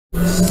Oh,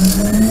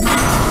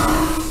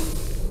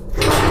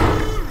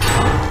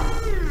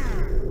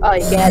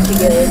 you can actually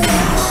get it.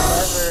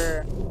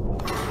 Whatever.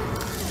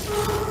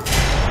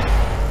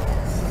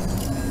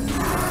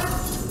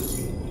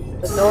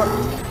 The door.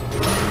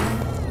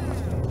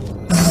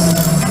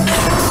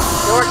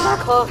 Door's not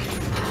closed.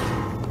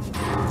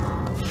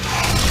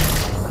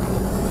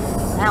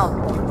 Now it's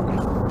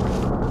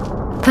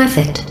closed.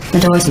 Perfect. The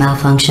door's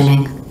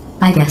malfunctioning.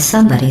 I guess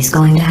somebody's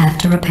going to have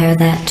to repair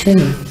that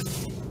too.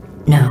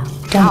 No,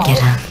 don't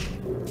get up.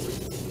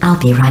 I'll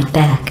be right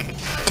back.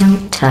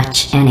 Don't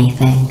touch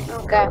anything.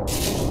 Okay.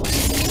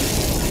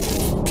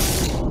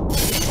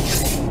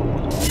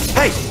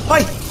 Hey,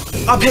 hi!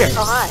 Up here!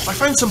 Oh, hi. I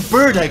found some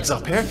bird eggs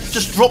up here.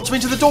 Just dropped them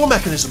into the door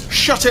mechanism.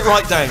 Shut it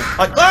right down.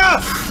 Bird!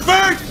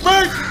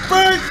 Bird!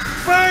 Bird!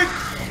 Bird!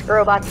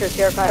 Robots are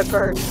terrified of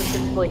birds,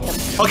 specifically him.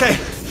 Okay,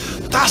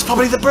 that's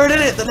probably the bird in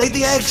it that laid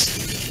the eggs.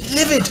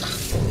 Livid!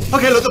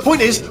 Okay, look, the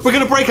point is, we're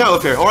gonna break out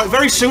of here, alright?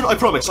 Very soon, I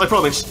promise, I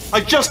promise.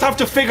 I just have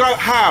to figure out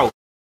how.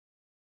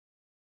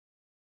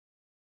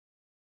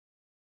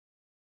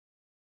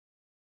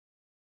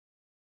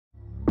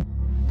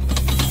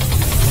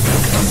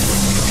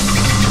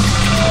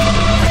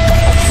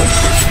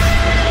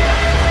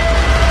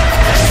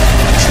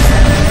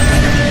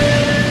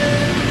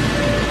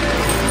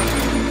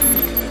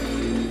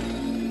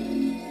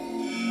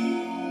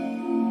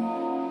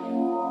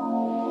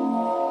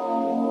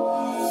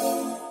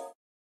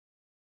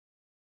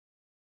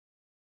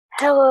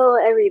 Hello,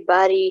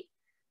 everybody,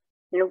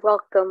 and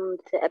welcome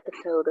to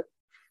episode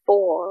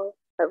 4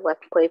 of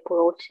Let's Play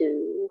Portal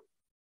 2.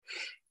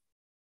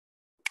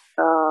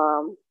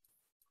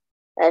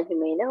 As you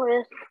may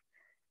notice,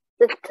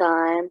 this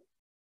time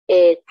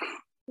it's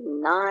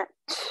not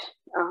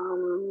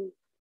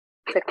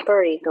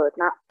 6:30, so it's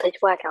not pitch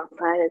black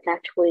outside. It's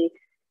actually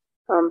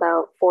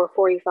about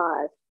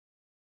 4:45.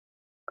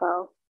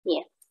 So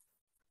yeah,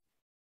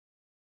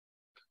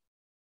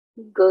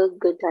 good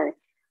timing.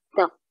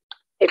 So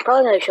it's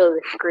probably going to show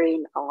the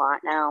screen a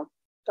lot now,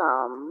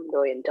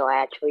 really until I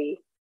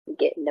actually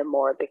get into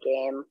more of the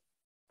game.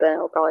 But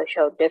it'll probably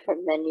show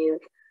different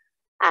menus.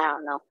 I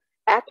don't know.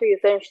 After you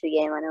finish the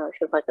game, I know it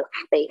shows like a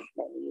space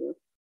menu.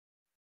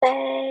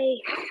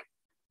 Space!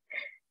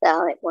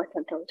 That'll make more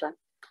sense over time.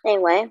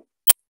 Anyway.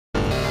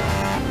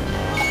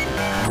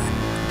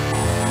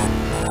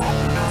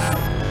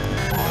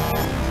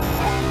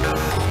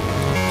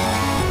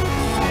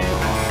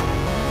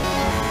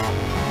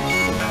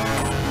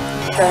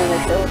 Trying to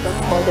show some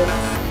photos.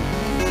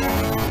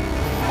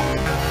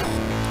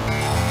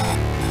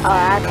 Oh,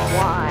 that's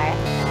why.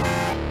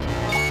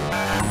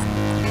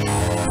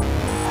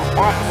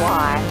 That's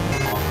why.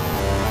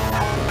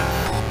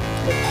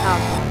 It's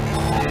coming.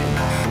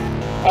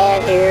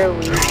 And here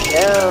we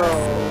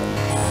go.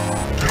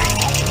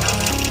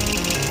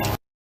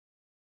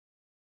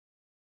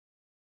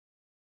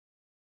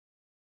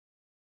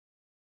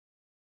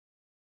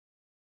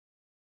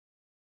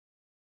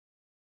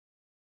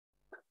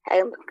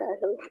 I'm just gonna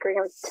show the screen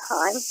every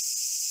time.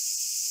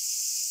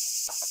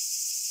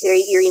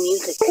 Very eerie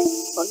music.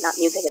 Well, not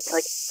music, it's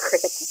like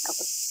crickets and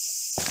something.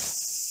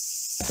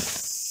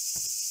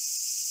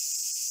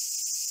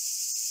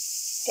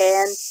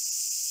 And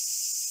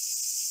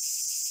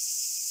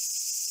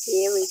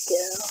here we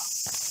go.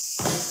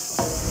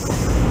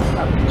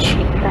 Oh,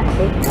 cheap, that's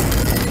it.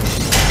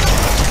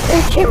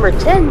 This chamber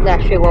 10 is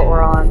actually what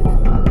we're on.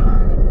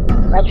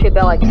 We're actually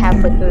about like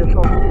halfway through this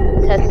whole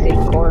testing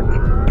course.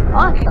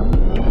 Awesome.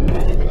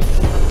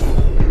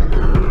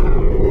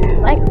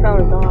 Microphone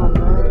is on,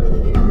 man.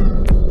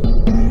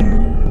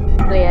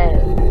 So yeah.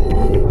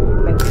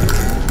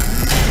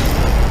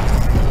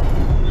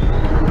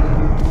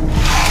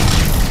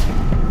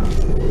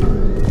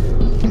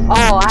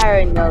 Oh, I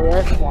already know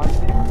this one.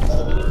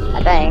 I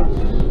think.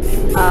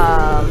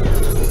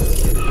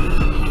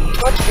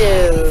 Let's do.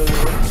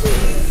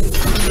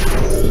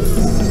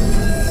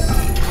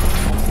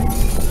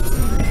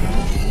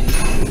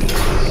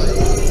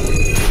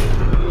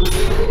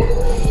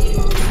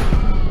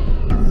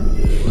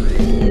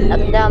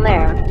 Nothing down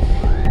there.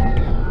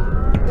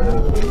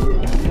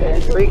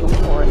 There's reading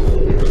for it.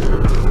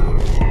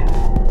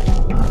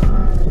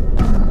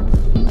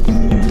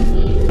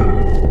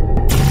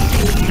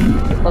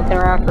 Looking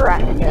around for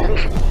rats again.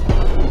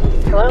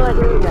 So what do I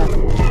do then?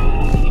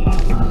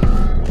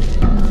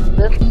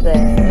 This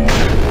thing.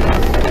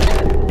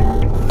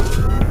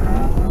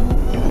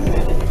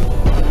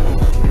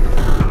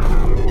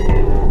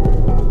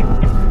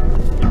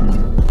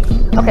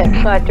 Okay,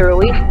 so I have to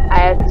release. I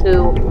have to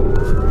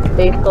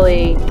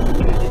basically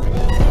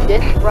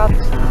disrupt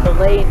the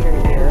laser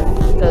here,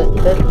 so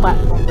this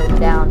platform goes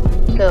down.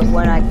 So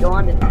when I go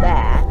onto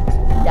that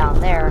down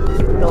there,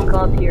 it'll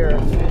come up here,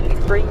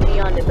 bring me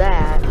onto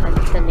that,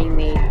 and sending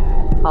me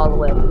all the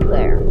way up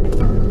there.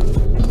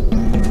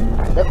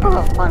 Alright, this was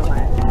a fun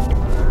one.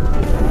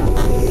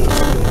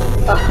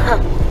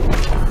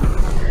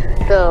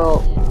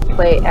 So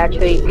wait,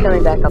 actually,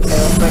 coming back up there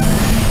real quick.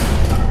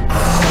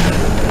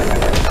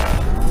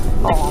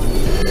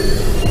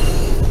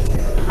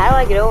 How do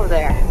I get over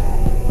there?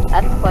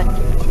 That's the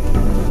question.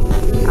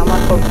 How am I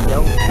supposed to go?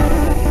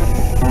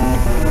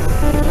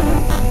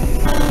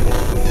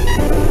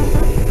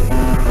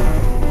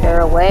 Is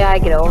there a way I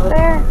get over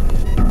there?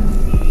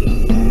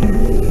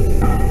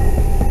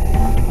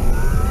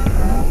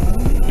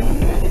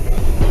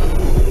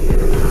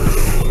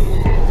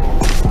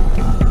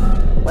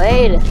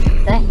 Wait a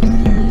second.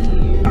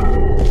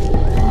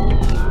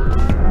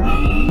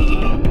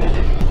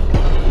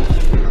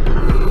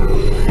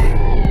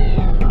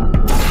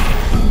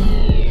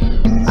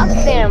 I'm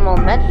seeing a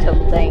momentum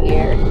thing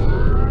here.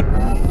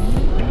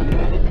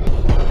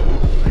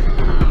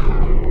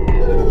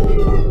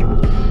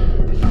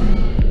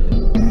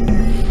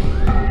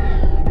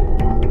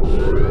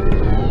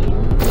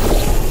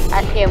 I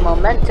see a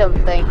momentum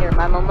thing here.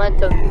 My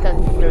momentum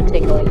sensors are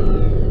tingling.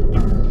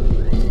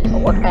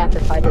 But what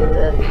happens if I do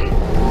this?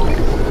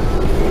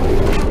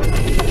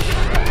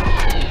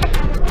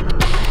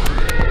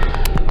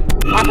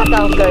 I thought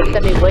that was going to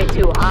send me way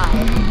too high.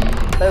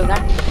 But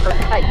that's the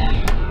first height.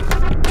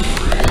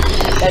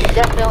 That's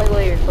definitely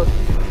what you're supposed to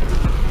do.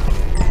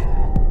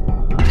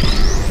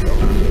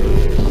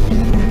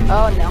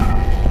 Oh no.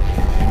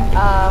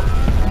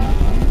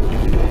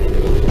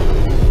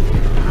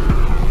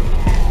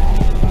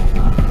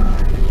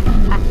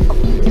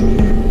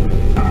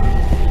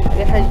 I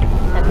guess I just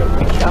have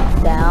to jump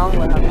down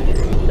when I'm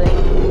doing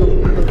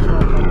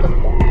momentum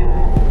down.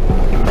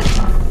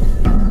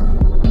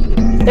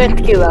 There's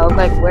the cube. I was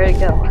like, where'd it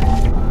go?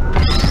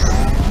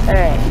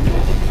 Alright.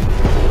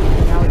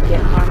 Now we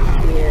get on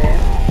here.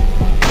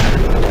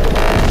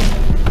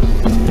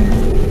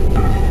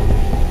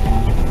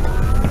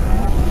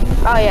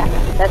 Oh yeah,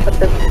 that's what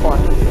this is for.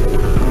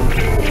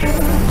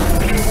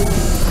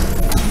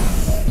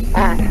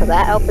 Ah, so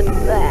that opens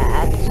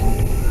that.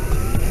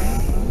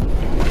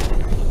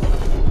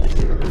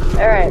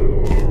 Alright.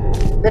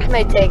 This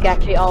may take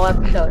actually all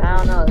episode, I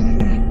don't know.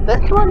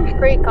 This one's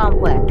pretty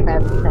complex, I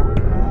have to say.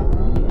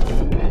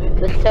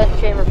 This test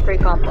chamber is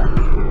pretty complex. I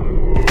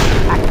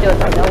can do it,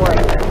 so don't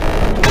worry.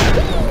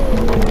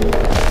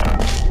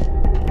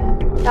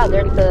 Oh,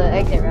 there's the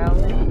exit route.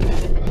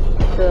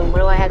 So what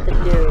do I have to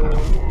do?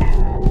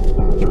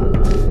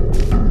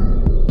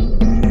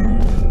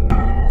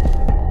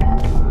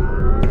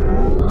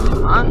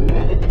 Huh?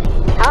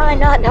 How did I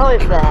not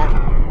notice that?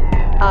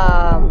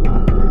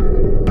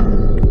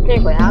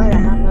 Seriously, how did I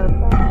not notice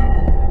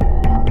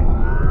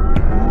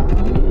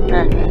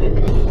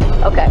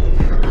that? Okay.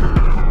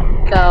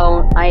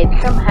 So, I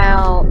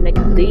somehow make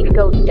these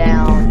go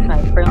down, so I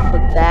bring up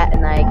with that,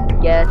 and I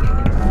guess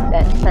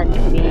that sends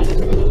me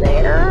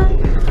there.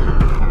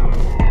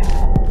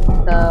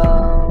 So...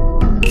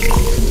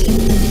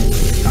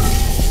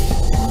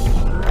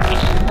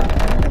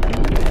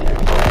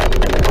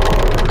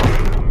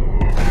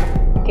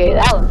 okay,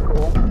 that was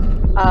cool.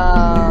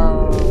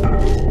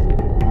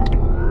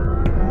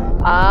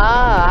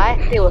 I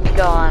see what's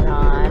going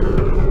on.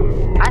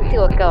 I see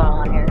what's going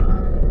on here.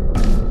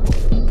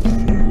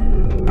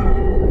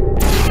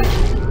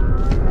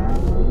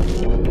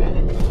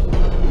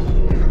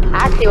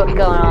 I see what's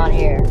going on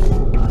here.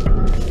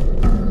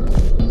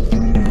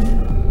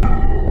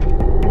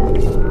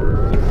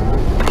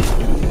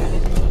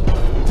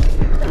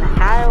 And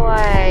how do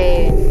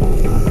I...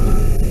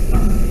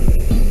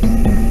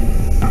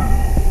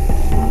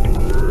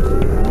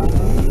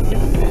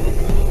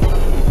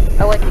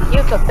 oh wait, the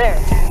cube's up there.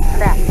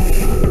 Crap.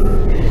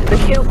 The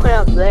cube went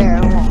up there.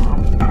 Oh.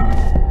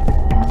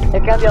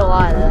 There's gotta be a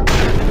lot of them.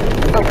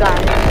 Oh god,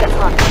 that's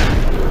hot.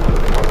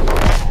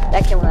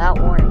 That came without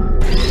warning.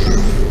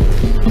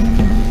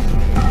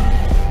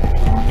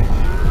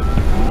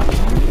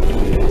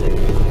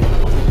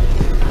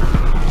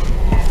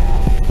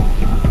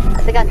 I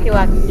think I see what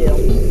I can do.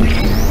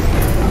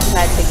 I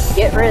have to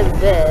get rid of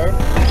this.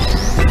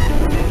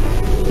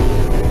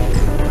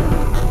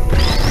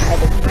 I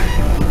have to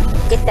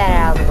get that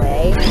out of the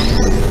way.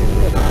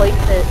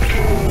 Replace it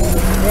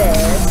with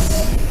this.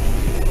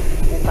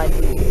 If I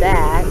do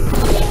that.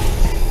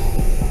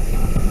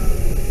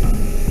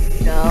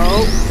 No.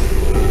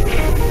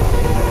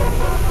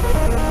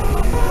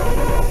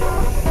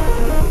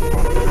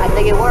 I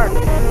think it worked.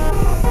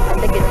 I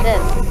think it's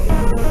in.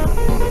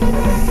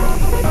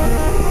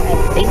 I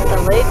think the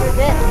laser's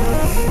in.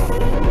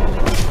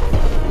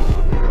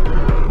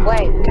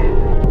 Wait.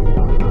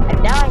 And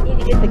now I need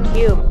to get the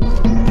cube.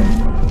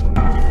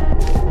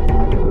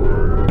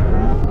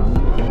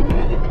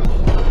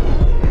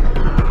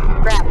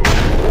 Crap.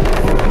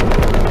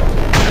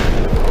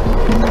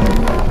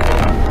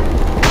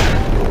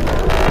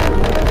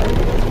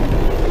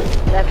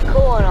 That's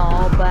cool and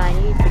all, but I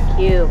need the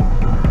cube.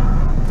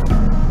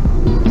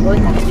 Well,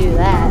 you can do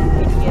that.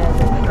 Yeah,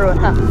 screw it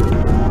up.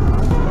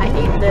 I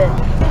need this.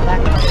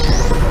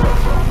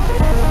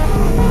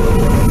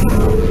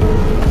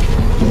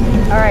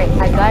 Alright,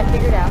 I got it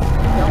figured out.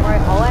 Don't worry,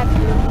 all I have to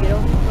do is get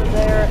over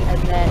there and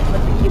then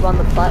put the cube on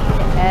the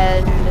button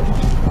and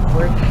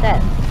we're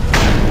set.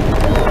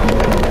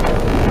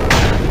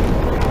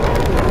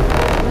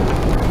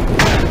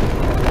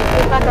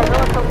 It's like a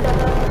roller coaster.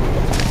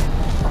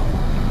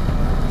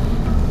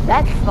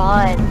 That's fine.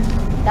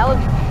 That was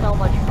so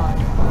much fun.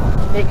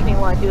 It makes me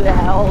want to do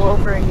that all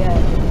over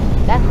again.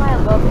 That's why I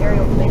love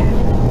aerial phases.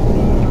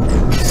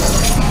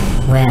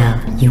 Well,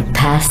 you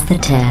passed the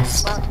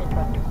test.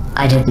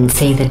 I didn't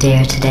see the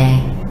deer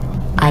today.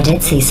 I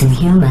did see some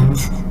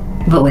humans.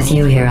 But with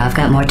you here, I've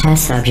got more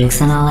test subjects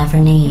than I'll ever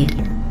need.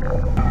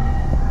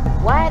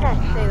 Why did I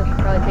say this would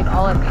probably take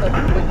all episodes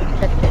to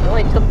test it? It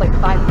only took like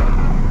 5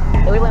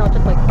 minutes. It really only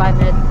took like 5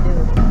 minutes to do.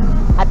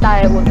 I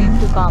thought it would be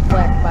too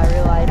complex, but I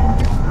realized,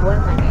 what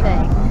am I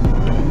saying?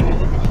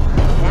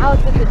 Now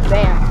it's just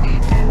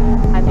advanced.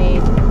 I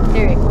mean,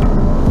 seriously.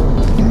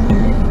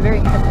 It's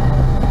very simple.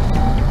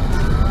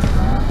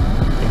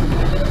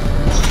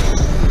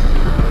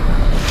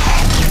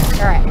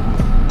 Alright.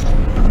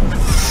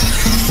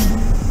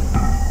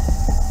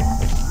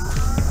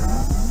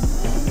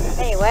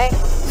 Anyway,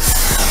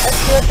 let's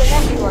see what the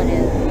next one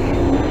is.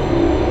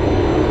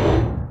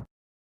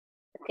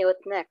 Let's see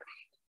what's next.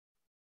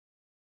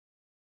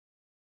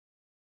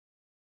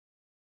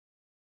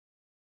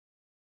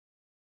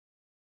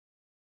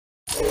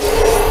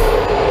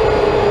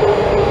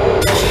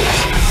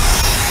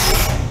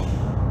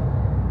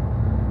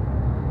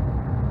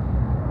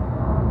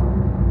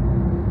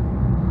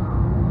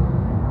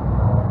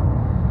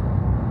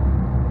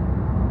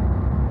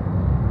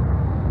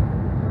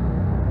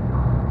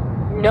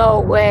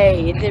 No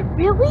way, is it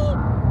really?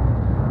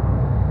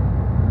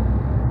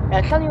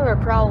 Now some of you are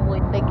probably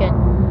thinking,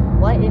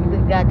 what is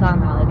this guy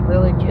talking about? It's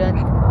really just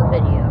a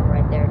video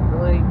right there. It's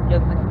really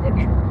just a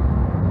picture.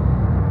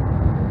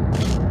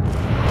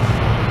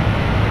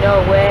 No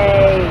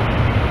way!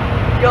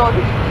 Yo,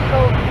 this is so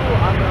cool.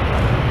 I'm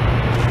gonna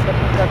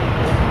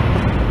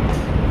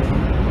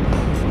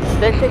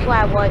This is why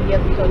I wanted the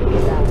episode to be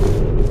that.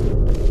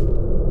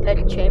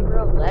 That's Chamber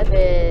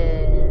 11.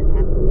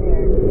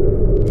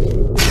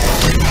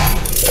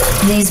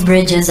 These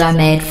bridges are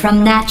made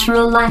from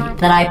natural light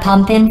that I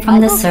pump in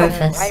from the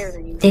surface.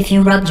 If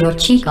you rubbed your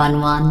cheek on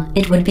one,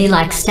 it would be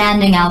like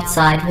standing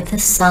outside with the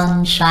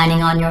sun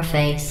shining on your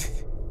face.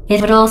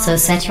 It would also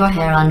set your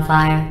hair on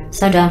fire,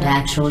 so don't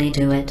actually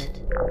do it.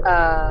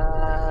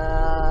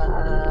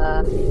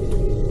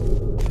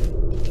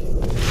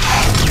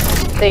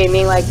 So you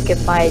mean like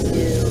if I do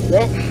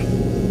this?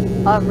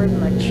 I'll rub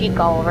my cheek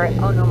all over it.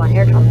 Oh no, my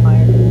hair's on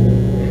fire.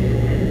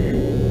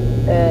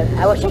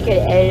 I wish I could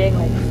edit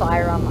like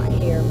fire on my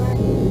hair, but I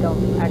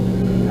don't. I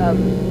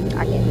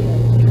can't do it.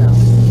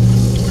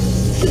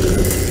 So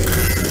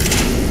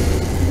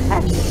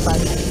that's just fun.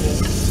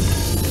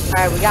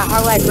 All right, we got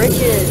Hardlight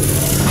bridges.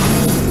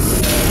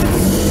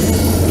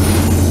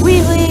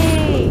 Wheelie!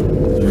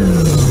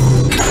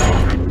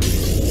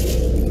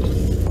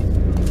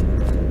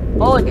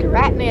 Oh, it's a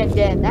Ratman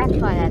Den. That's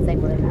why that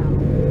thing was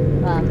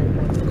out.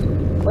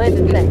 What does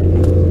it say?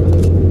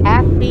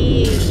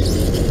 Happy.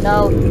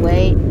 No,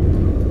 wait.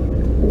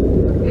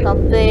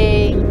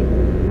 Something.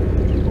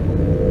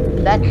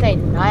 That's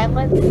saying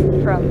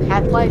Nihilance from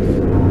Half-Life.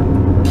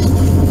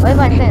 What am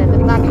I saying?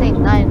 It's not saying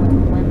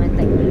Nihilance. What am I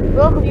saying? For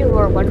those of you who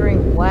are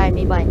wondering what I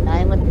mean by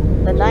Nihilance,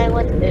 the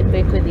Nihilance is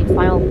basically the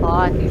final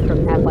boss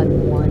from Half-Life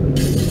 1.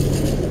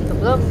 So for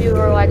those of you who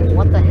are like,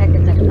 what the heck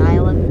is a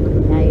Nihilance?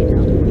 Now you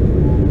know.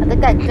 I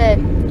think that said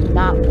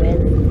not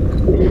with.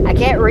 I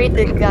can't read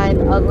this guy's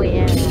ugly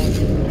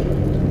handwriting.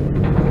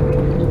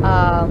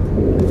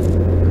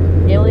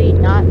 Nilly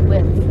not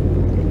with.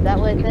 Is that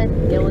what it said?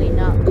 Nilly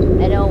not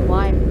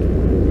N-O-Y.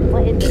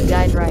 What is this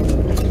guy's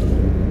writing?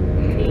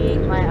 See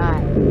my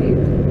eyes.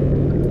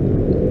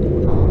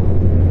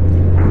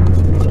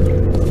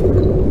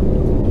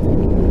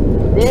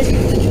 This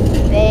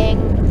thing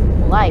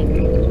like.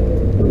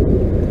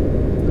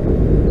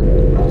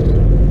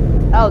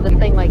 Oh, this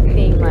thing like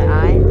seeing my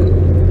eyes?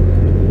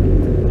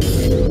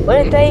 What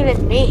does that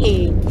even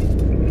mean?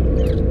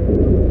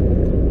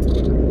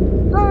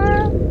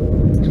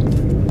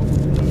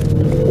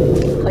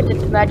 Like,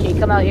 just imagine you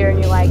come out here and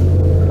you're like,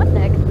 what the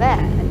heck is that?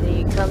 And then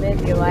you come in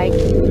and you're like,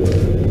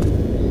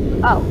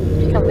 oh,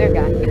 just some weird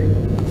guy.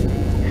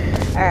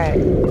 Alright.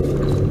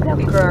 What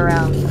else screw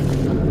around?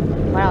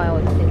 Why do I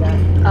always do that?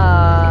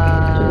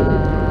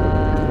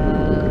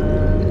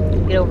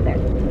 Get over there.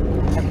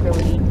 That's where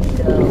we need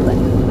to go.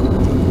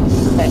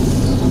 Okay.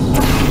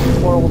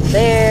 Portal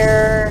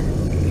there.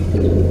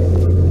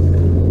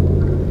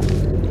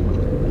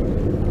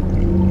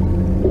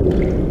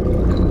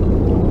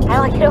 How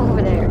do I get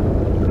over there?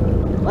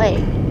 Wait.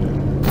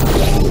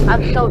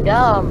 I'm so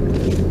dumb.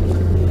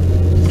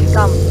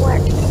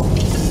 Complex.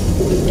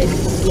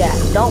 Yeah,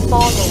 don't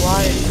fall in the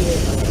water, kid.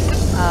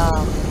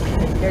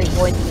 It's very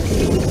poisonous.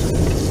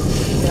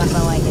 You're not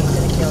gonna like it, it's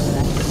gonna kill you.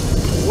 That.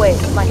 Wait,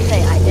 what am I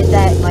saying? I did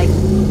that like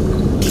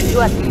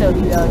 2 episodes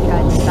ago,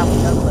 trying to stop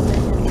with no equipment.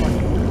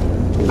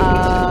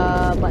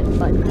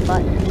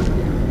 But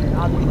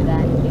I'll do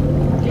that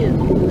too.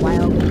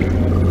 While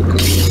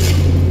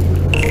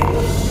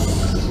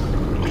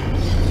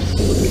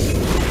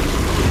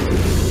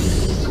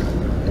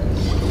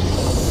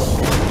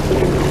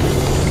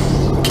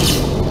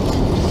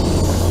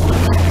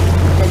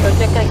so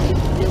check out keep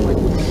doing.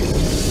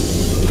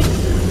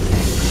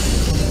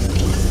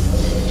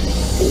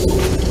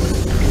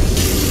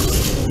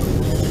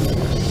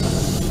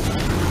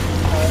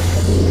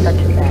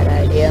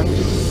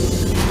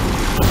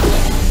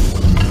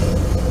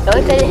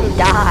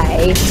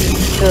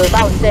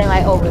 saying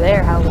like over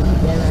there, how would you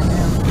get right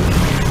now?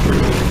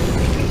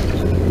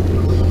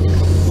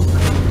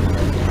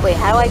 Wait,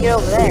 how do I get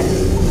over there?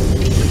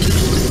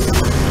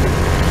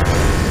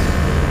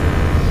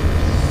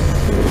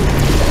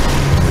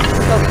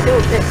 So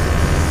stupid.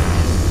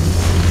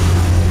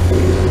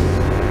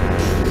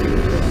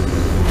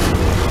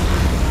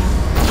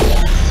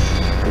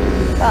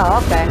 Oh,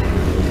 okay.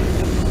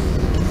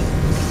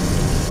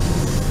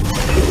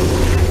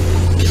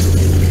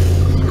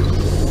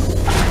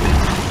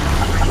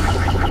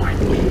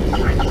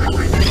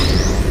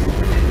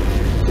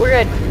 We're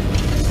good.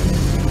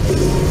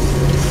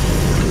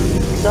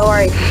 No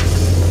worries.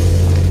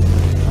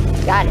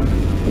 Got it.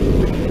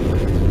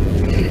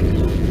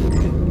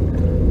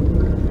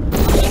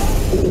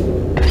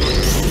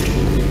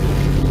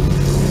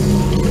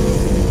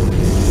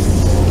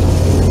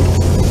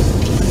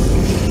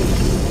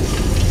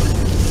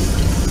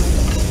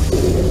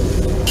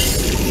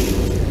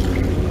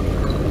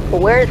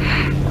 Where's...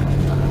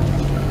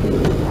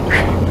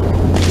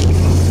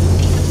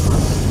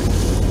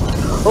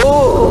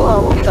 Oh,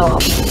 almost fell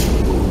off.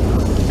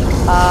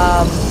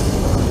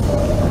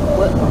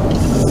 What?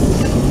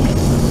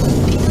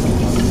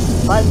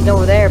 Button's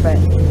over there, but...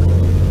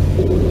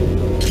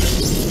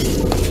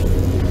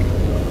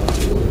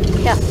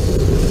 Yeah.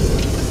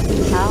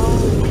 How?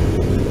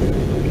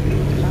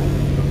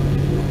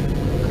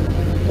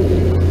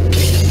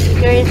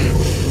 Serious?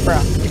 Bro.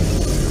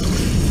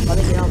 Let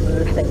me get on with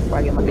this thing before I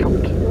get myself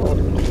killed.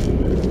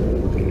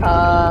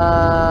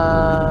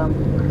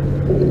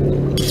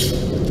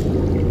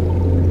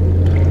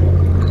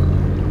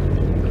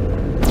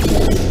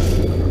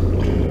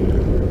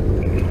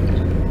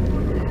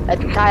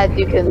 That's as high as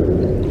you can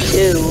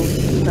do,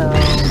 so...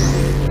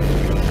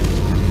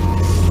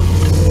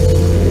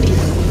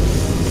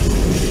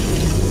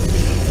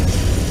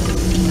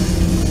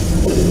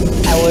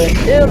 I would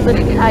assume this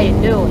is how you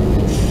do it.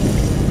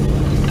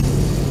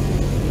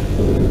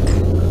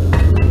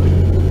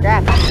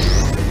 Grab it.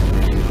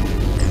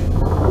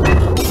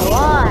 Come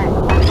on!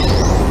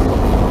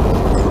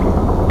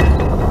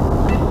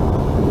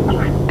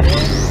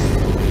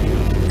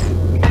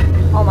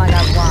 Oh my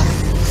god, block.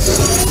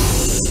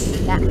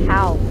 That,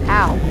 how?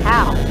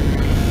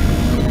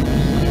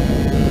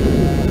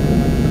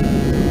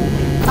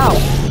 Oh.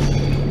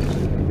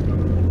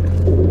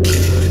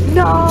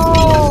 No!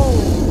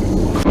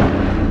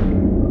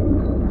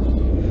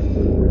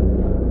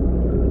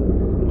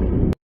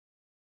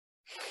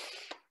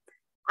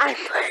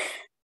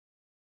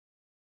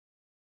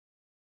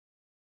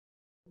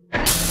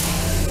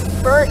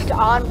 First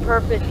on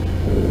purpose.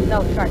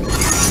 No, sorry.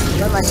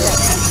 What am I saying?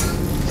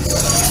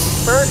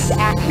 First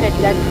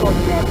accidental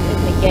death in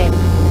the game.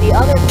 The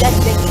other death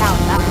didn't count.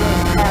 That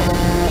was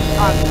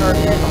on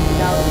purpose.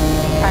 No,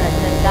 kind of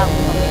sent out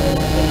something.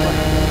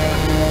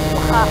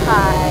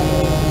 Hi.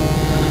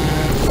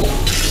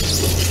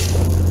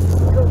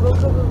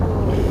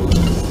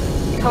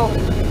 Go.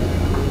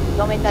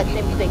 Don't make that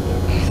same mistake.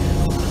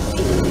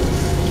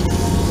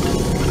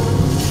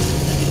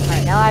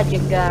 Alright, now I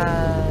just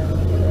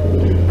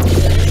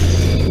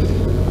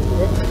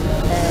this,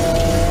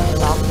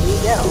 and off we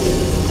go.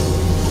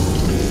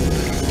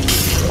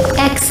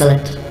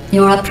 Excellent.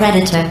 You're a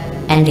predator,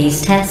 and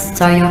these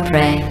tests are your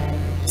prey.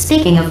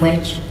 Speaking of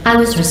which, I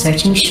was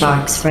researching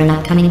sharks for an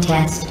upcoming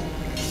test.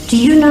 Do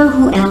you know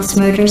who else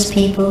murders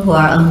people who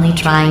are only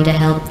trying to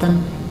help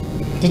them?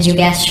 Did you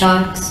guess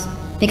sharks?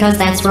 Because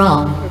that's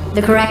wrong.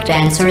 The correct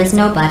answer is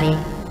nobody.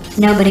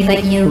 Nobody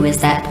but you is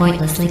that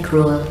pointlessly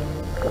cruel.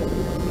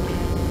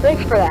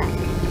 Thanks for that.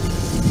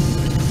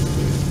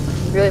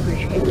 Really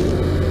appreciate it.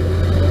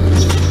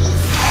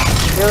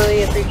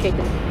 Really appreciate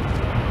it.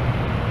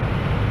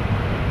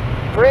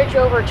 Bridge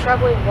over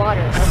troubling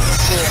water.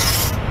 That's cool.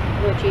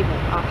 New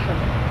achievement. Awesome.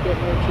 Get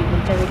new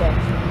achievements every day.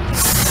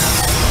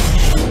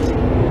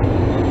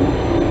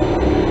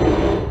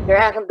 There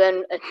hasn't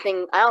been a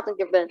I don't think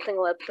there's been a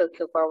single episode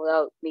so far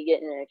without me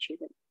getting an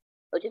achievement.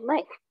 Which is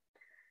nice.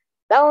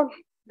 That was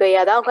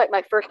like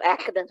my first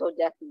accidental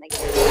death in the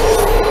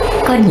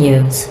game. Good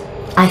news.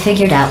 I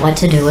figured out what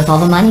to do with all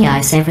the money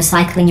I save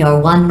recycling your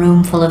one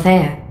room full of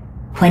air.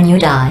 When you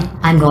die,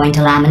 I'm going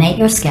to laminate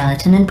your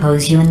skeleton and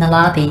pose you in the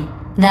lobby.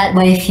 That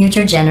way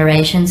future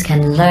generations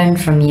can learn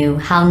from you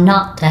how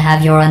not to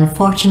have your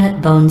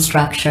unfortunate bone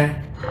structure.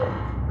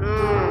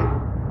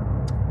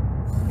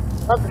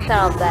 Love the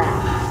sound of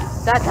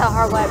that. That's how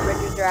Hardlight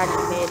bridges are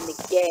actually made in the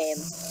game.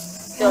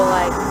 So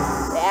like,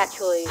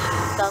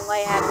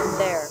 sunlight happens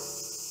there,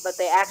 but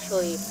they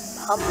actually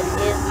pump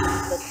in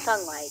the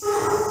sunlight,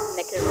 and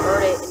they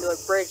convert it into a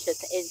bridge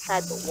that's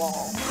inside the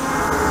wall.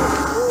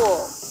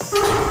 Cool.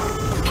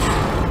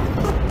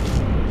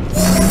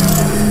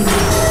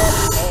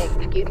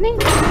 Excuse me?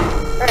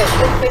 Alright,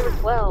 quick favorite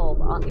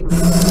 12. Awesome.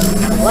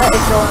 What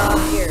is going on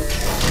here?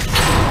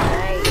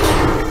 Alright.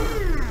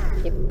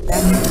 Get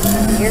back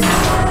here.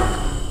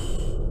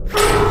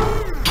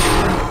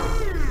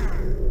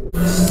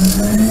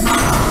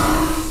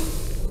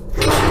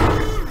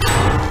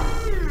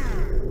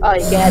 Oh,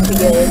 you got to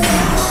get it.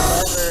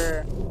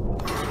 Whatever.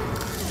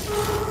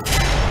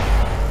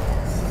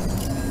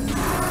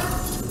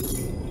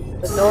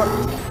 The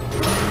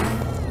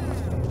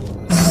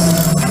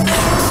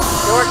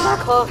door's not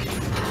closed.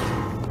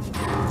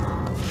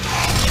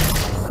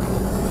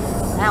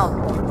 Now it's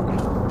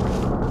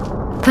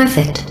closed.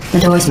 Perfect. The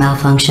door's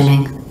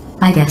malfunctioning.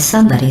 I guess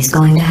somebody's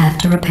going to have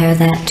to repair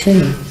that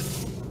too.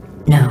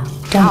 No,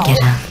 don't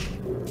get up.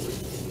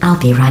 I'll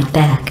be right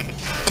back.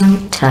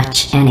 Don't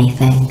touch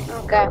anything.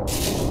 Okay.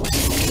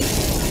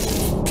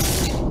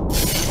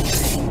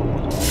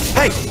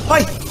 Hey,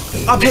 hi!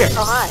 Up here!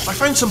 Oh, hi. I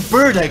found some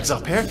bird eggs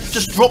up here.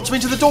 Just dropped them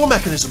into the door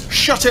mechanism.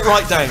 Shut it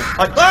right down.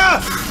 Bird!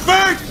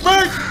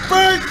 Bird!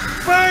 Bird!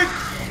 Bird!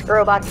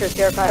 Robots are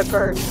terrified of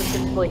birds,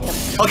 specifically him.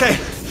 Okay,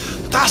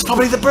 that's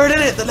probably the bird in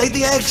it that laid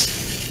the eggs.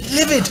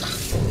 Livid.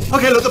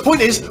 Okay, look, the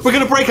point is, we're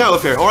gonna break out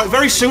of here, alright?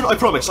 Very soon, I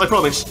promise, I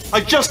promise. I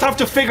just have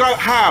to figure out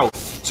how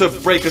to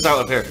break us out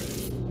of here.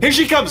 Here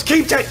she comes,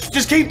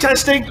 just keep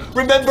testing.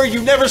 Remember,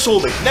 you never saw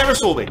me, never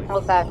saw me.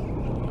 Okay.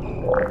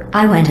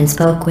 I went and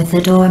spoke with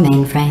the door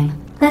mainframe.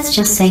 Let's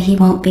just say he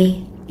won't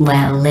be,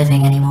 well,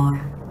 living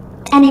anymore.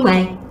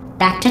 Anyway,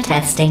 back to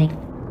testing.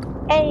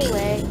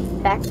 Anyway,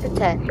 back to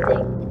testing.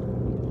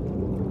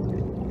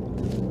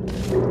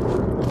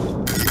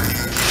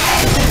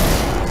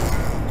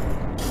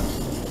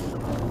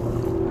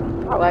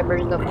 Oh, I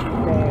bring them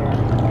there.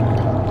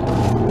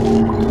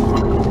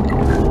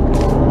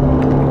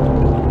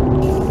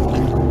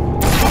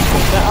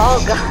 Oh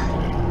god.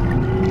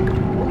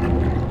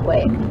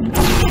 Wait.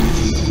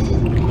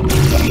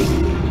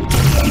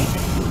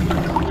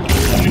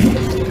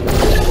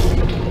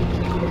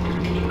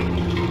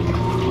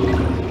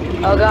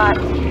 Oh god.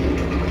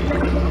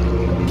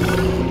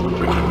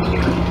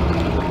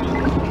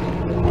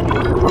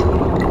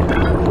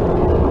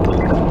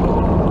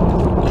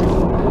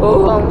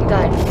 Oh, I'm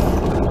done.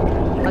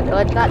 Okay,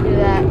 let's not do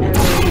that ever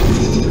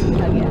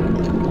again.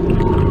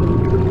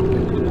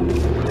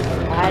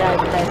 Why did I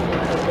say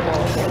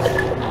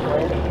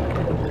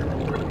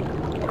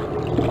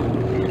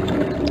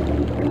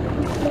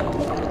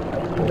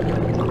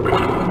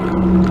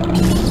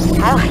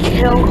how do I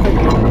get over this?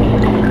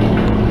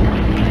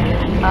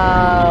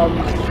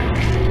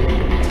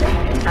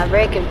 I'm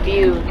very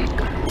confused.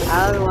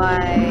 How do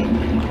I...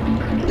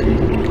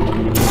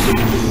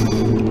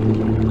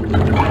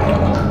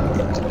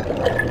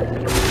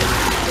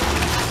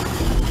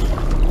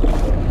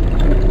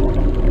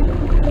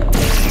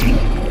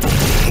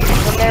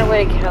 Is there a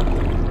way to get up?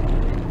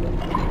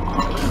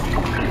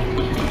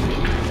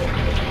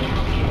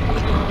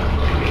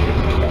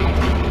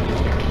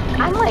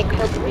 I'm like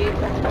confused.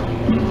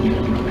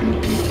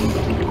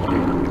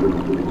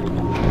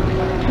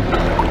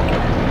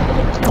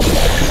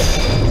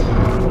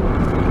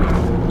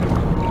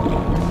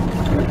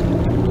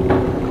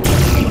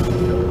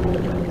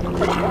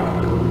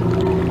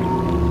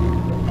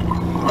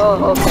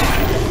 Oh, okay.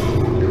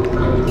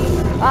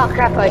 Oh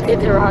crap, I did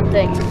the wrong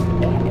thing.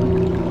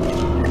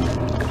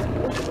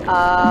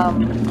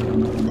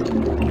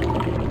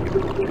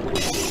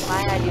 Why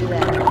did I do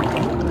that?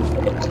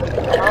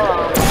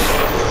 Oh,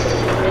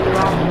 I did the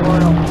wrong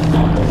portal.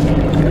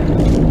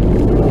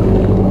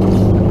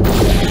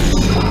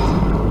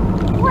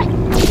 What?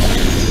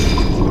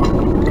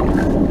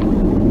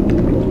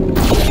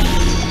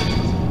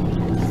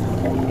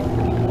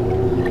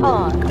 Hold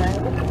on, guys.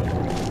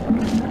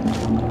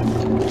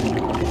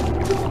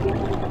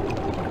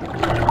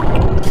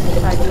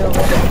 If I go a little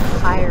bit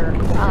higher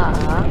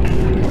up.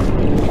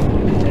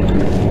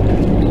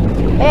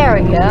 There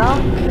we go.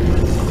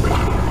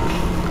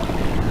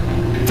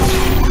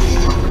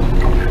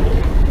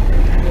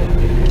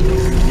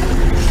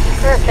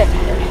 Perfect.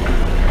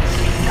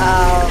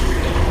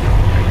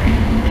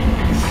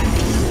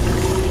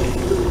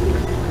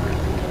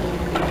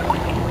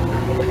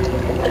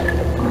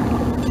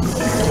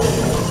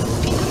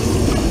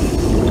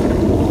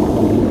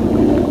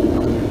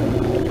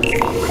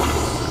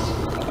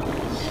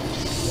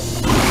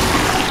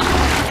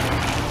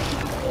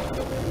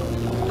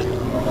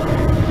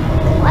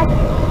 What?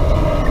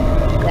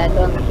 That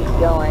doesn't keep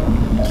going.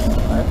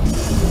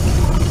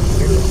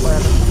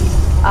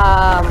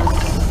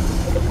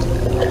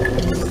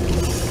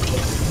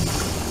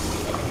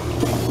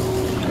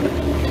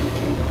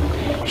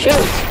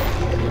 Shoot!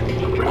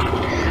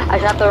 I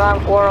shot the wrong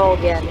portal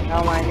again.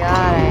 Oh my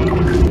god.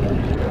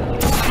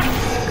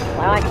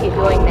 Why do I keep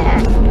doing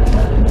that?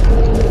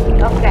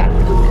 Okay.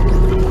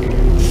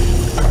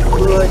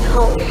 Ooh,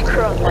 don't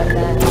screw up like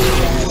that.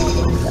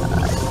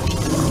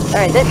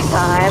 Alright, this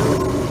time,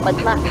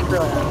 let's not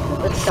screw it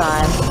up. This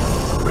time,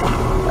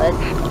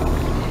 let's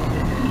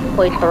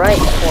place the right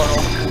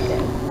portal.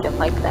 Just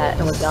like that,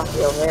 and we can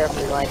be over there if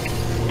we like.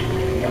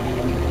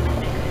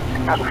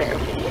 Up there.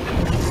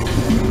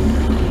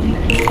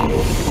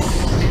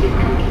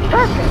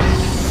 Perfect!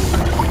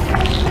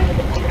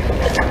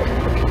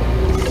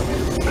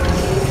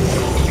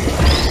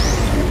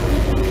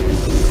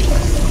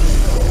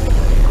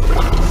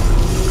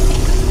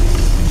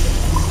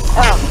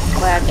 Oh,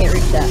 wait, I can't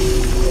reach that.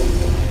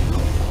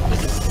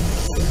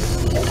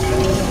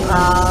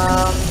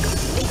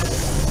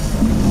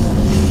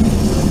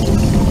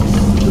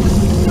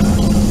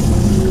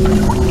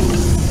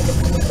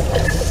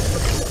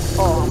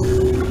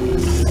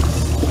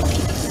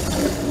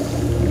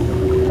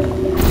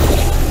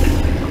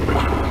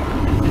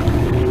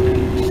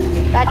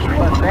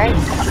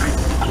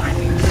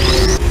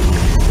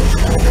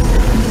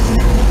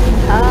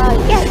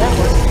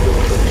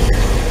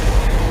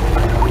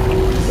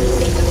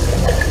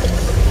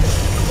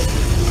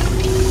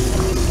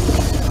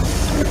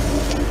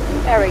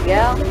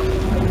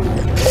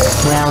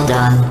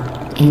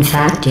 In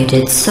fact, you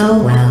did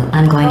so well,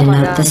 I'm going to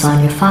note this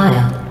on your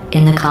file,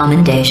 in the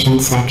commendation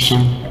section.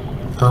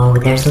 Oh,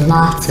 there's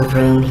lots of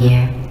room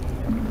here.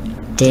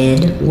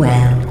 Did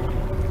well.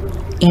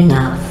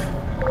 Enough.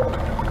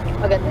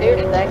 Okay,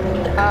 here's the thing.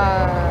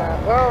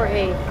 We're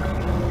already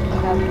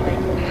have like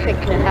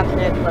 6.5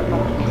 minutes left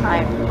on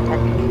time.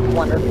 That's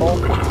wonderful.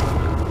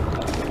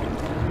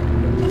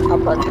 How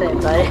about that,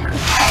 buddy?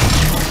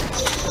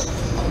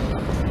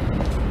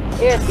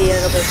 Here's the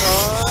end of this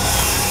one.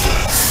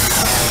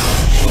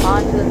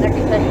 On to the next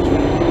session.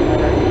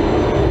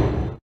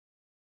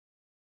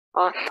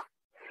 Awesome.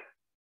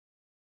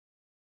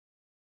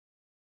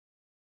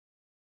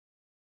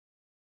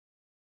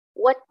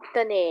 What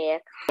the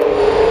next?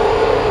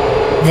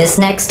 This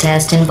next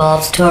test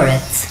involves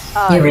turrets.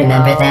 Oh, You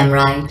remember no. them,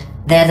 right?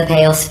 They're the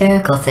pale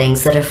spherical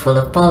things that are full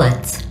of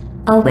bullets.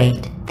 Oh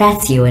wait,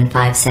 that's you in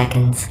 5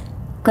 seconds.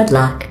 Good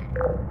luck.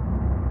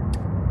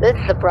 This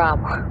is the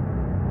problem.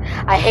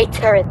 I hate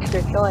turrets,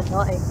 they're so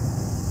annoying.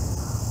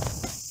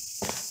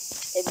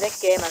 In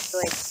this game, I feel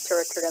like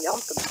turrets are gonna be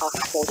almost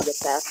impossible to get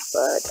past,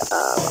 but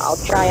I'll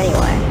try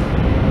anyway.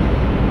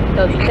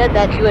 So she said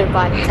that's you in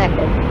 5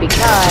 seconds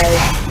because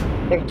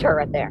there's a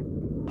turret there.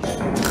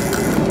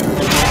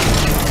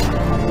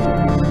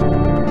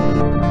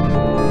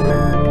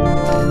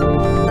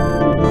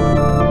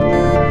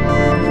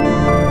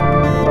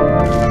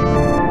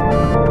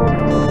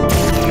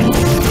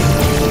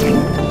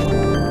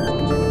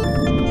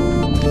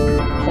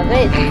 Does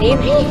it see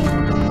me?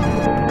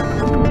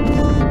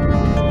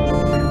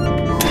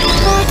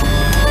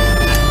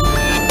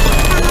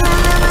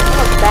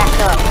 Back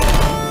up.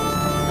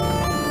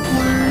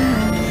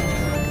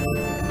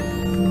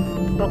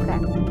 Okay.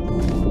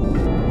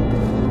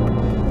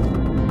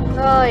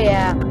 Oh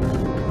yeah.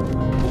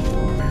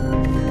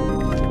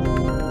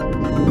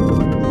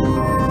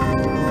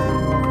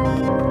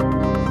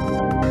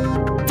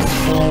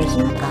 There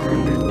you are.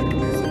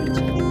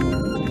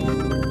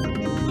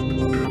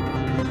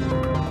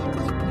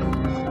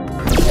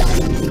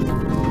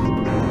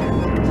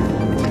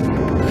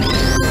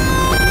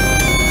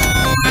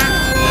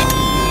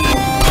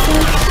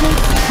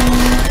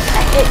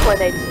 When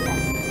they do that.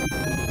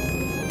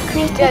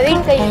 Yeah,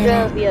 these things are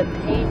gonna be a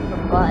pain in the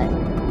butt.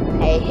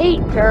 I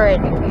hate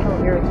turrets, they're so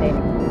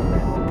irritating.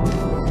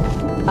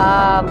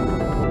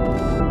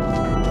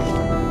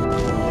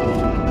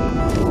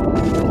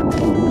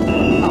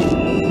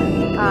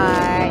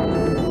 Alright.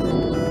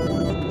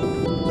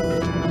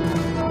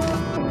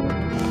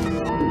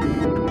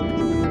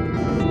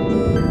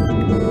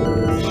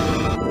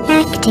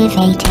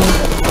 Activated.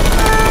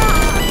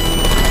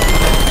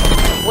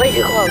 Way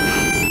too close.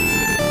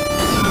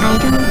 I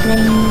don't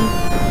blame you.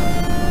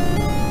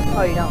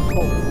 Oh, you don't?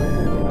 Cool.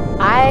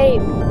 I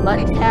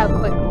must have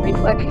quick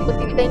reflexes with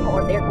these things,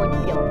 or they're going to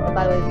kill me.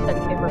 By the way, this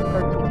is number 13.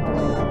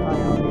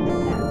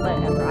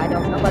 Whatever, I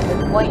don't know about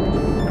this point.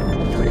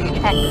 Just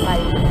check my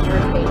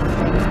irritating thing.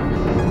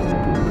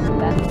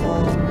 That's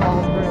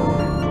all through.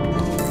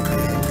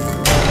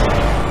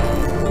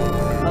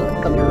 Oh, it's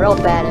gonna be real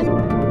bad.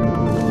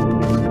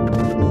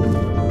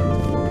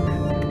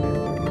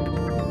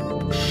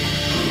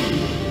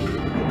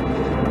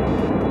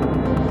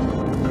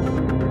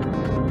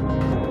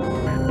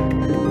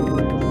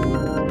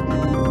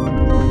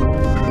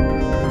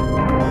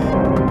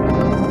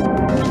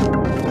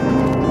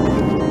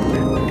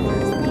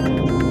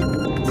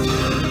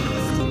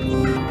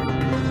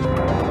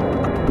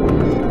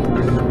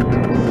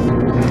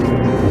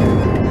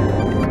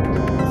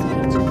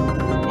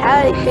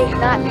 She's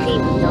not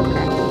seeing me,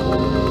 okay.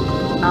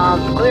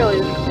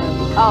 Clearly,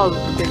 oh,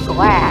 the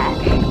glass.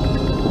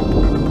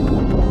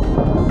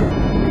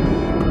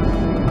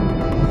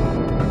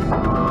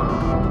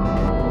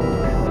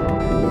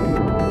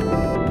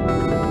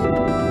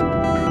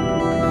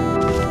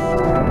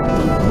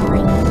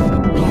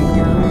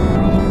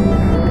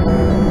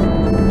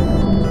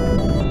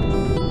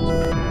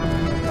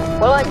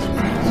 Well,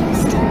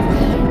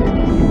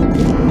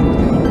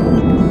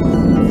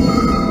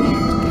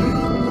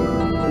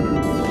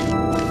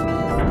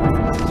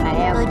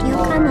 Would you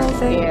come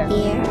over here?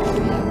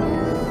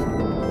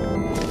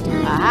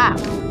 Aha!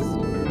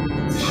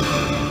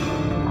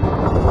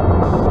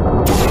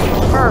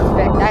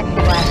 Perfect, that's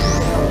the last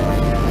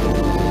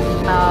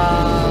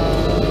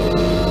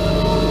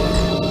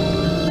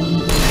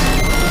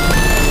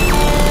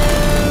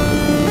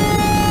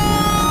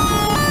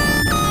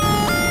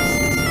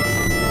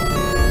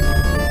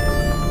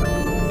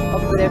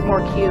hopefully there's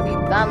more cubes.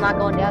 I'm not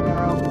going down the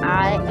road.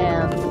 I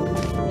am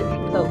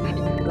just toast.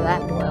 So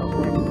that's well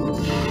there.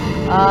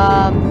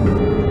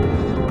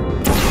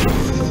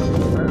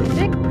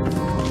 Perfect.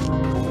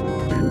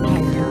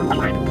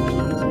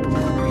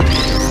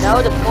 No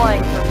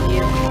deploying from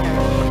you.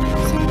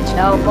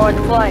 No more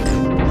deploying.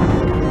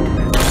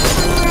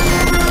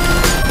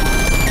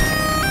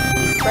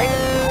 Break it.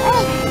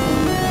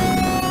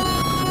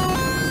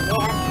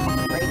 Yeah,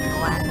 break the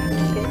last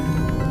shit.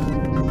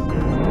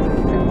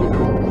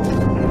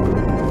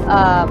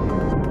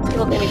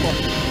 People give me more.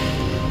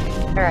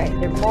 Alright,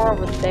 there's more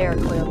over there,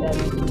 clear that.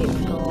 Okay,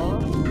 so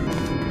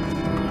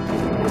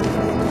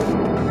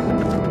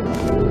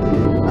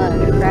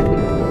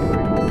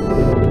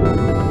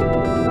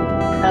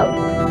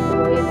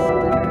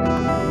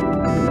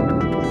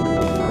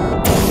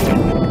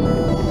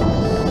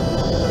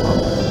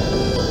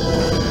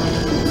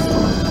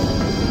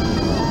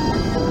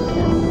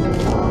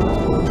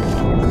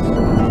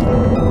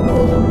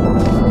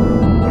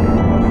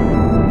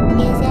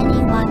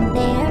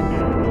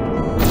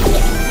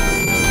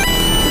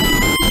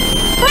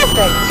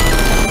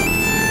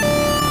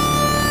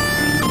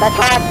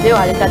I have to do,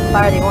 I just have to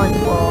fire the orange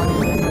ball.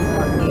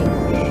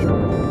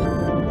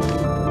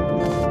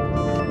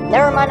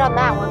 Never mind on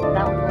that one.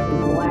 That one was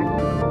black.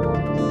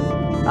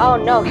 Oh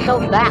no, so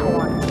that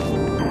one.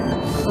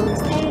 Who's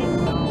there?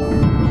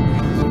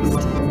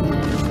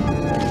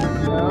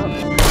 No.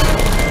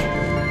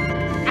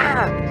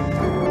 Ah!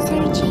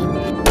 Searching.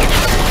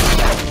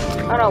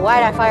 Oh no, why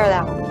did I fire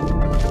that one?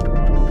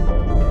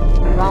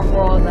 Wrong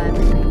world then.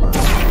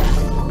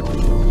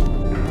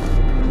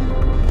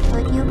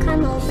 Would you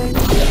come over?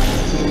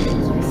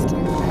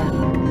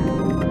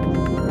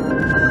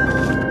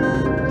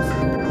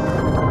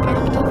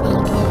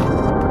 Activated.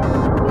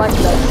 Much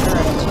better.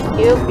 Alright.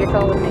 Cube, you're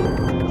coming with me.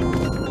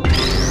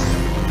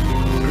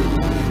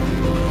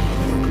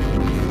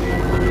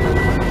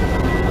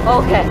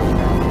 Okay.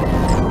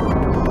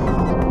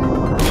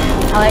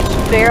 I like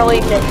barely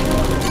missed.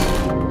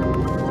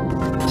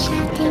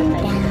 Shutting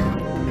down.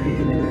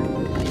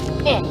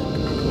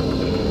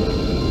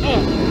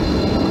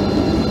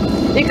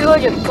 You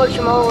could just push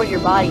them over with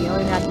your body. You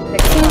don't even have to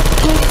pick them up.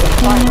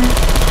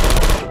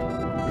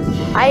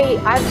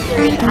 I've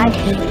seriously, I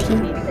hate these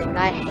things.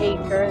 I hate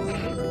turns.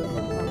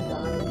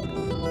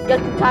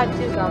 Just in time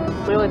too, so I'm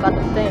literally about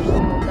to finish this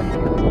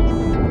whole thing.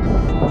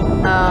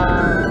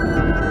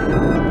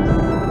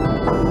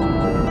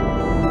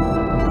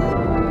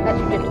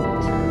 That's just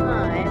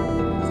time.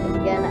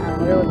 Again, I'm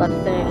really about to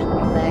finish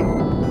this thing.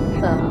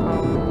 So,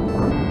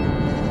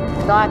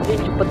 all I have to do is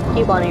just put the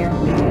cube on here.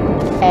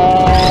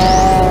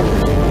 And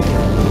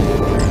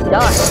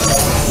done.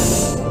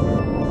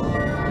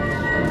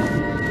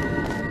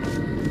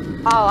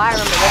 Oh, I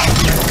remember this.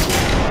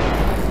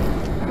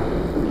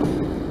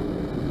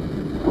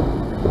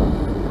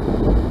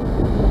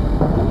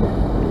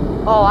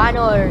 Oh, I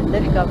know where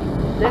this goes.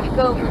 This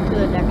goes to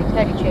the next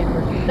test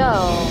chamber. So,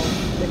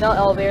 there's no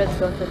elevator that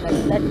goes to the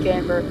next test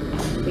chamber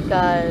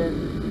because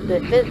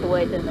this is the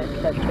way to the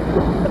next test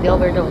chamber. But the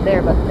elevator's over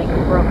there, but the thing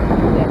is broken. So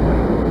we have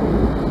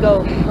to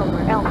go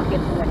somewhere else to get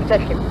to the next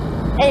test chamber.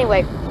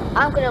 Anyway,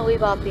 I'm gonna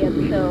leave off the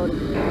episode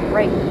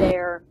right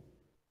there.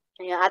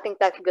 Yeah, I think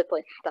that's a good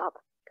place to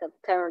stop. The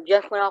timer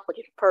just went off, which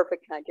is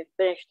perfect. I just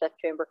finished that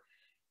chamber.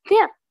 So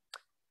yeah.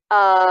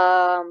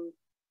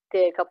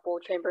 Did a couple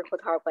chambers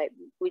with Hardlight.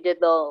 We did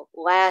the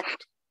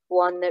last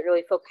one that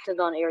really focuses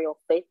on aerial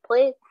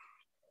faceplates.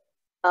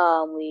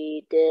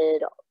 We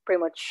did pretty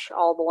much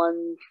all the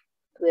ones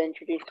that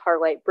introduced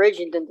Hardlight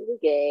bridges into the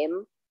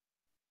game.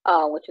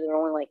 Which there were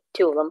only like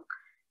 2 of them.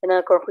 And then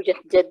of course we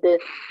just did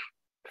this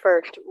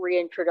first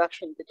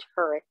reintroduction to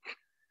turrets.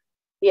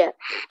 Yeah,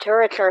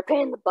 turrets are a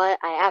pain in the butt.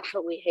 I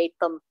absolutely hate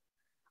them.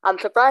 I'm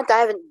surprised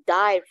I haven't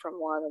died from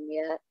one of them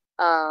yet.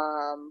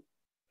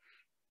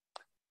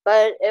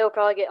 But it'll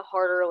probably get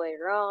harder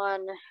later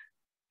on.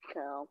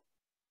 So,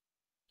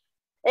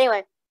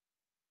 anyway.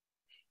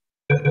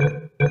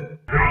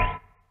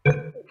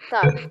 It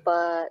sucks,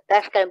 but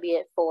that's gonna be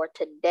it for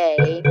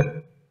today.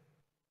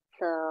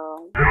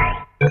 So.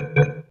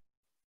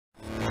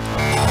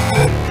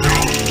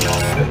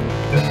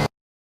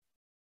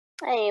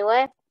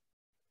 Anyway.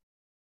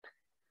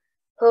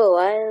 Oh,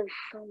 I have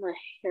my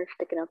hair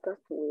sticking up.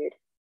 That's weird.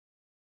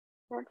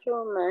 Not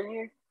sure my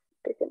hair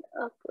sticking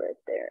up right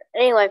there.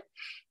 Anyway,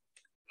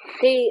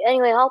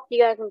 hope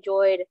you guys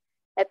enjoyed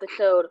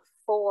episode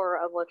 4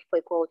 of Let's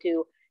Play Portal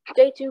 2.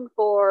 Stay tuned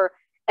for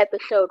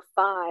episode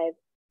 5.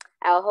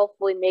 I'll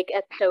hopefully make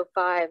episode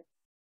 5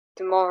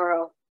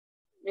 tomorrow.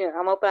 Yeah,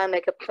 I'm hoping I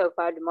make episode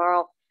 5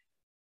 tomorrow.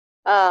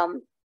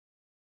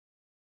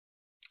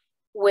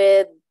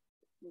 With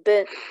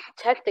this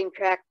testing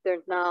track,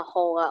 there's not a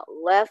whole lot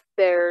left.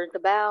 There's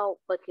about,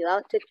 let's see,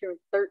 that was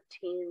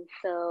 13,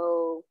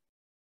 so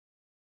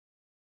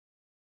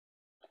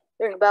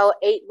there's about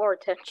 8 more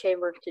test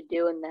chambers to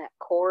do in that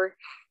course,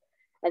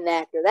 and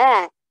after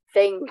that,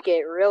 things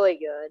get really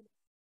good.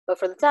 But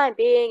for the time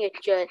being, it's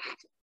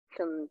just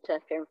some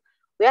test chambers.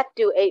 We have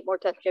to do 8 more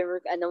test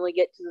chambers, and then we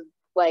get to,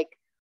 like,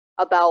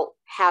 about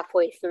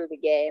halfway through the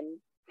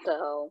game.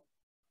 So,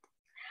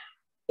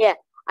 yeah,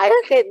 I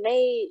think it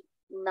may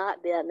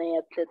not be that many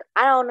episodes.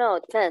 I don't know,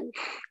 it depends.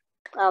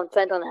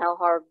 Depends on how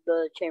hard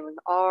the chambers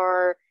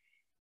are,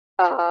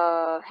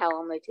 how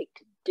long they take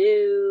to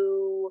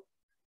do.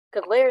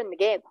 Because later in the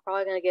game, it's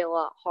probably going to get a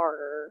lot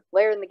harder.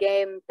 Later in the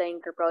game,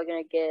 things are probably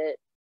going to get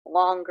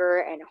longer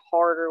and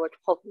harder, which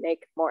will hopefully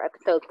make more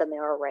episodes than they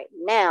are right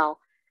now.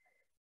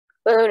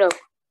 But who knows?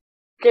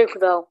 Seriously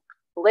though,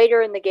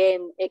 later in the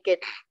game, it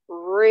gets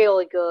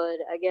really good.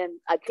 Again,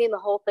 I've seen the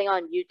whole thing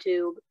on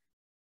YouTube.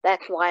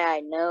 That's why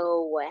I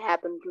know what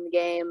happens in the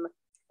game.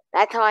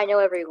 That's how I know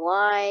every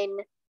line,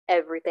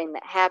 everything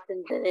that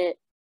happens in it.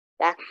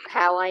 That's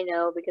how I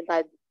know, because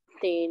I've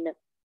seen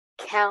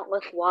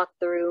countless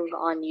walkthroughs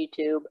on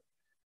YouTube.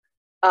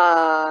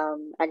 I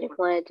just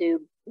wanted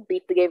to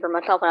beat the game for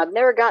myself, and I've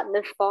never gotten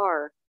this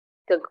far.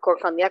 Because, of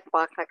course, on the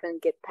Xbox, I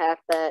couldn't get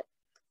past that,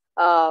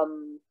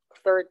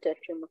 3rd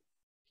section.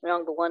 You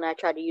know, the one I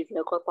tried to use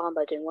no clip on,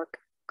 but it didn't work.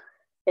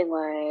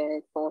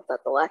 Anyway, what was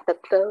that, the last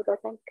episode, I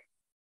think?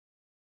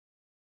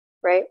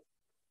 Right?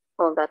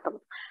 What was that?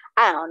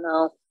 I don't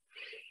know.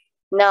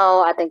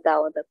 No, I think that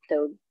was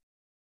episode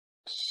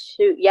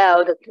 2. Yeah, it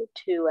was episode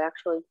 2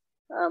 actually.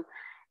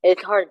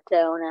 It's hard to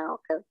tell now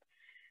because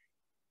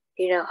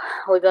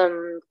we've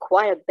done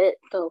quite a bit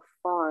so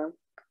far.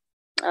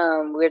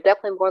 We're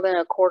definitely more than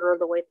a quarter of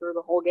the way through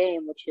the whole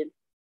game, which is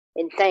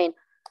insane.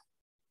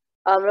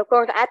 And of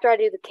course, after I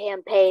do the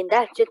campaign,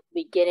 that's just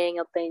the beginning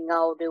of things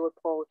I'll do with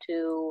Portal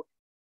 2.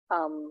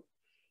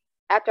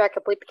 After I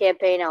complete the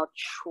campaign, I'll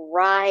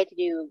try to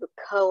do the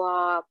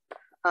co-op.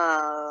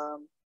 I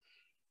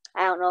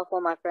don't know if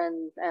one of my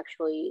friends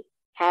actually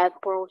have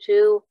Portal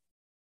 2.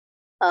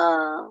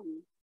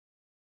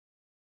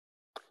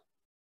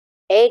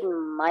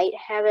 Aiden might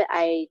have it.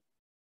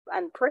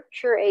 I'm pretty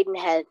sure Aiden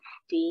has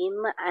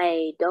Steam.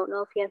 I don't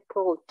know if he has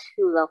Portal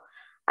 2 though.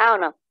 I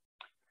don't know.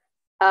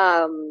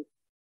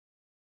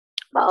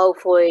 But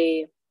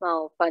hopefully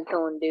I'll find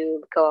someone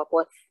to co-op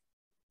with.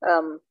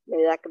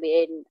 Maybe that could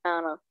be Aiden. I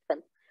don't know.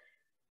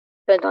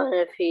 Depends on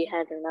if he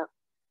has or not.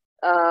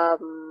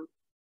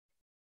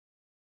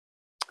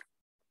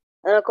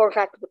 And of course,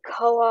 after the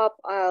co-op,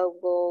 I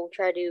will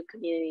try to do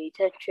community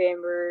test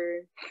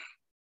chambers.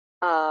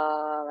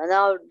 And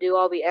I'll do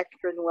all the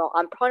extras. Well,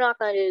 I'm probably not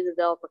going to do the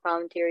developer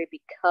commentary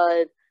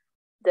because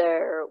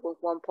there was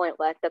one point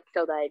last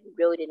episode that I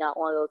really did not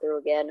want to go through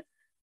again.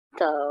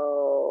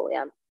 So,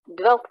 yeah,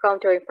 developer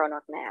commentary is probably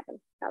not going to happen.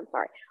 I'm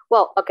sorry.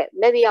 Well, okay,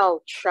 maybe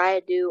I'll try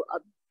to do a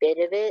bit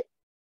of it,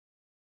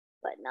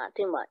 but not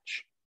too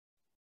much.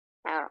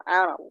 I don't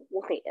know.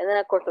 We'll see. And then,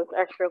 of course, there's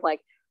extra,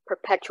 like,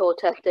 perpetual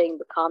testing,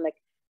 the comic.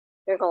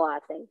 There's a lot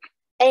of things.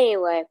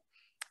 Anyway,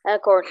 and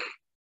of course,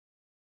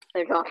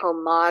 there's also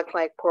mods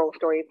like Portal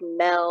Stories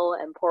Mel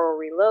and Portal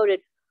Reloaded,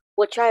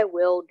 which I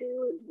will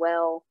do as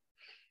well.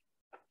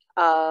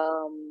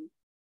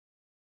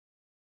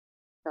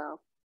 So,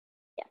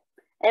 yeah.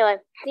 Anyway,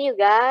 see you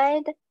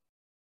guys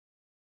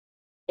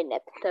in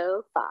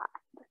episode 5.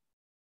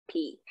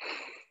 Peace.